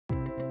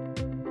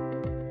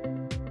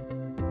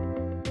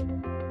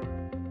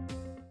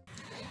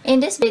In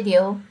this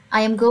video,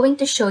 I am going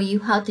to show you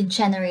how to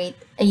generate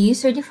a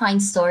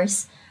user-defined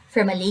source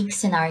from a leak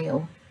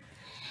scenario.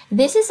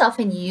 This is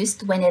often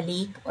used when a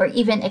leak or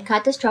even a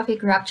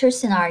catastrophic rupture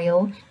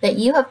scenario that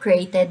you have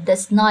created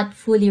does not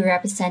fully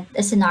represent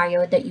a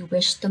scenario that you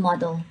wish to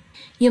model.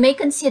 You may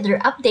consider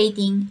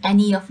updating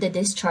any of the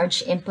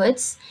discharge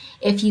inputs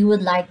if you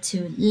would like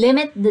to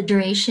limit the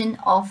duration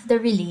of the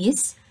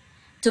release,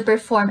 to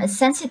perform a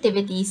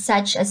sensitivity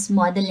such as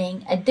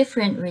modeling a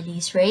different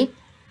release rate,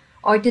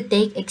 or to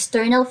take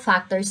external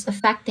factors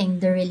affecting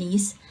the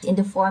release in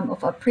the form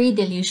of a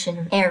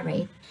pre-dilution air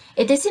rate.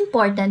 It is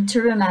important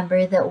to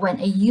remember that when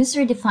a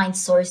user-defined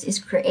source is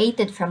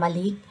created from a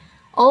leak,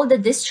 all the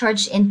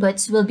discharge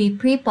inputs will be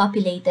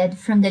pre-populated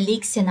from the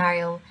leak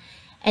scenario,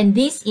 and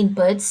these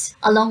inputs,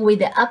 along with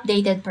the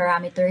updated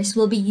parameters,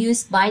 will be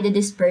used by the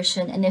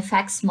dispersion and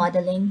effects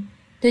modeling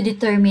to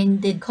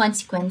determine the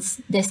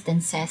consequence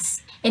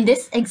distances. In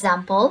this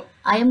example,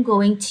 I am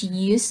going to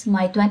use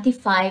my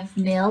 25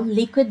 ml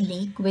liquid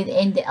leak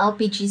within the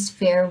LPG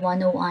Sphere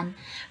 101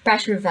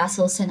 pressure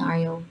vessel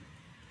scenario.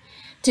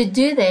 To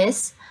do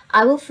this,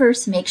 I will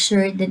first make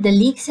sure that the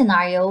leak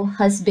scenario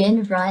has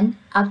been run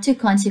up to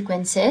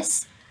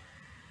consequences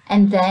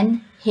and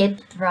then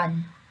hit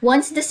run.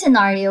 Once the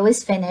scenario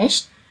is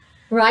finished,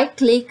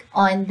 right-click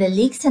on the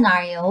leak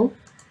scenario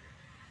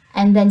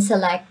and then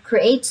select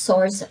Create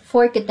Source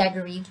for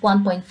category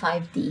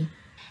 1.5D.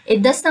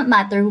 It does not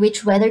matter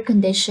which weather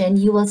condition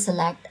you will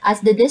select,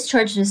 as the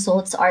discharge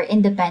results are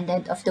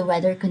independent of the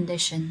weather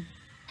condition.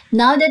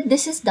 Now that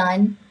this is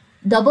done,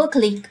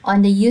 double-click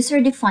on the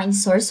user-defined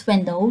source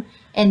window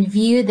and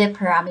view the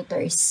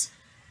parameters.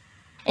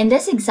 In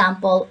this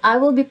example, I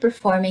will be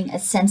performing a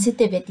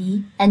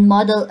sensitivity and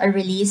model a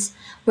release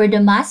where the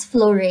mass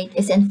flow rate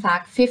is in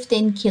fact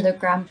 15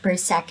 kg per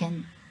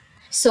second.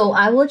 So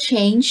I will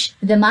change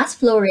the mass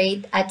flow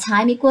rate at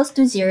time equals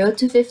to 0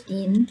 to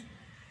 15,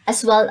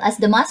 as well as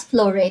the mass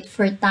flow rate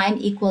for time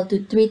equal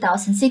to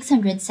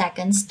 3,600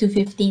 seconds to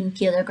 15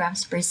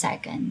 kilograms per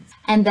second,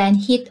 and then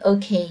hit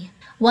OK.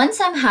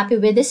 Once I'm happy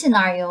with the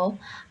scenario,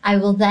 I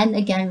will then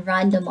again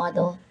run the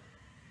model.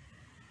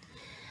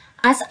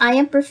 As I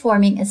am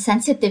performing a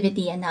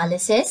sensitivity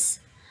analysis,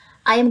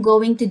 I am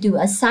going to do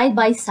a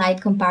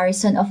side-by-side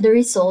comparison of the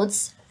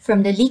results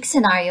from the leak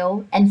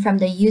scenario and from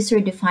the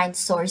user-defined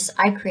source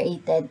I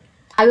created.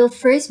 I will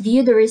first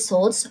view the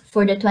results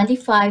for the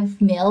 25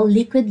 ml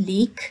liquid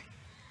leak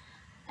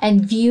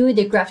and view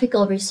the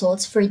graphical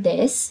results for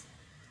this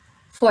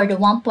for the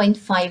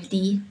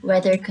 1.5D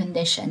weather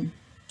condition.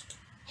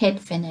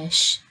 Hit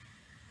finish.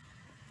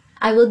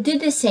 I will do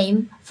the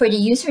same for the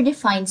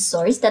user-defined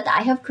source that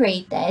I have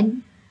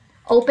created,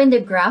 open the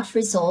graph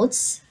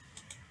results,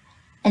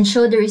 and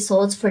show the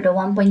results for the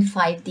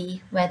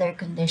 1.5D weather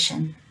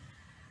condition.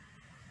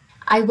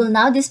 I will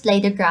now display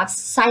the graphs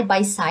side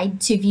by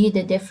side to view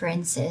the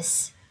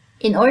differences.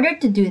 In order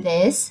to do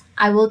this,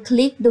 I will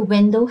click the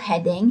window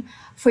heading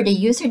for the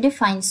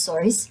user-defined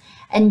source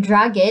and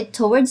drag it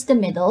towards the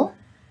middle.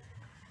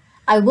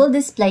 I will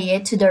display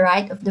it to the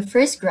right of the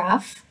first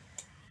graph.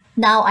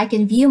 Now I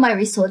can view my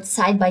results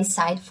side by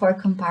side for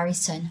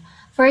comparison.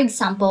 For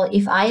example,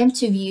 if I am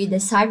to view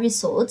the side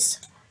results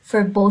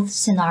for both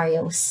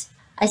scenarios.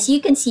 As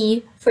you can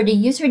see, for the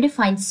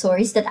user-defined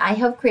source that I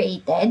have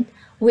created,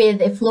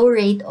 with a flow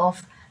rate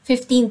of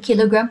 15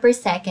 kg per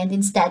second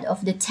instead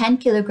of the 10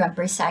 kg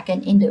per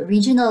second in the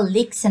original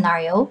leak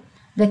scenario,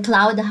 the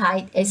cloud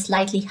height is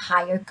slightly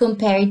higher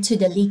compared to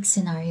the leak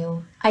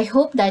scenario. I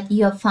hope that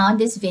you have found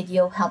this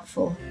video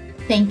helpful.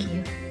 Thank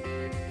you.